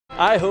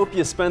I hope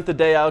you spent the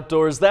day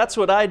outdoors. That's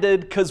what I did,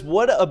 because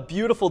what a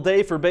beautiful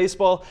day for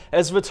baseball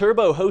as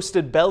Viterbo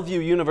hosted Bellevue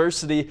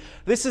University.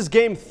 This is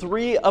game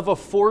 3 of a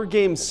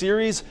 4-game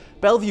series.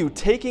 Bellevue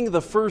taking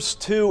the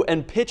first 2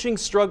 and pitching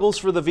struggles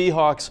for the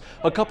V-Hawks.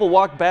 A couple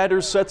walk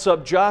batters sets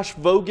up Josh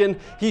Vogan.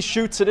 He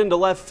shoots it into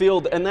left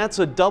field, and that's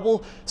a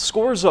double,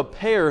 scores a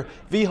pair.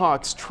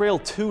 V-Hawks trail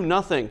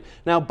 2-0.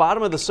 Now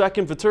bottom of the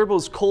second,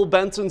 Viterbo's Cole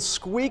Benson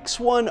squeaks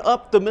one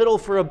up the middle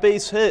for a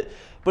base hit.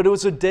 But it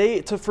was a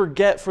day to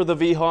forget for the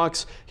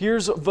V-Hawks.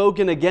 Here's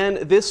Vogan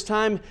again. This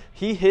time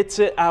he hits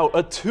it out,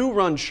 a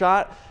 2-run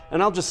shot.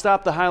 And I'll just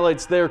stop the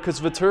highlights there because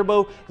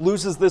Viterbo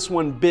loses this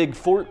one big,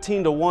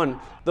 14-1,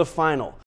 the final.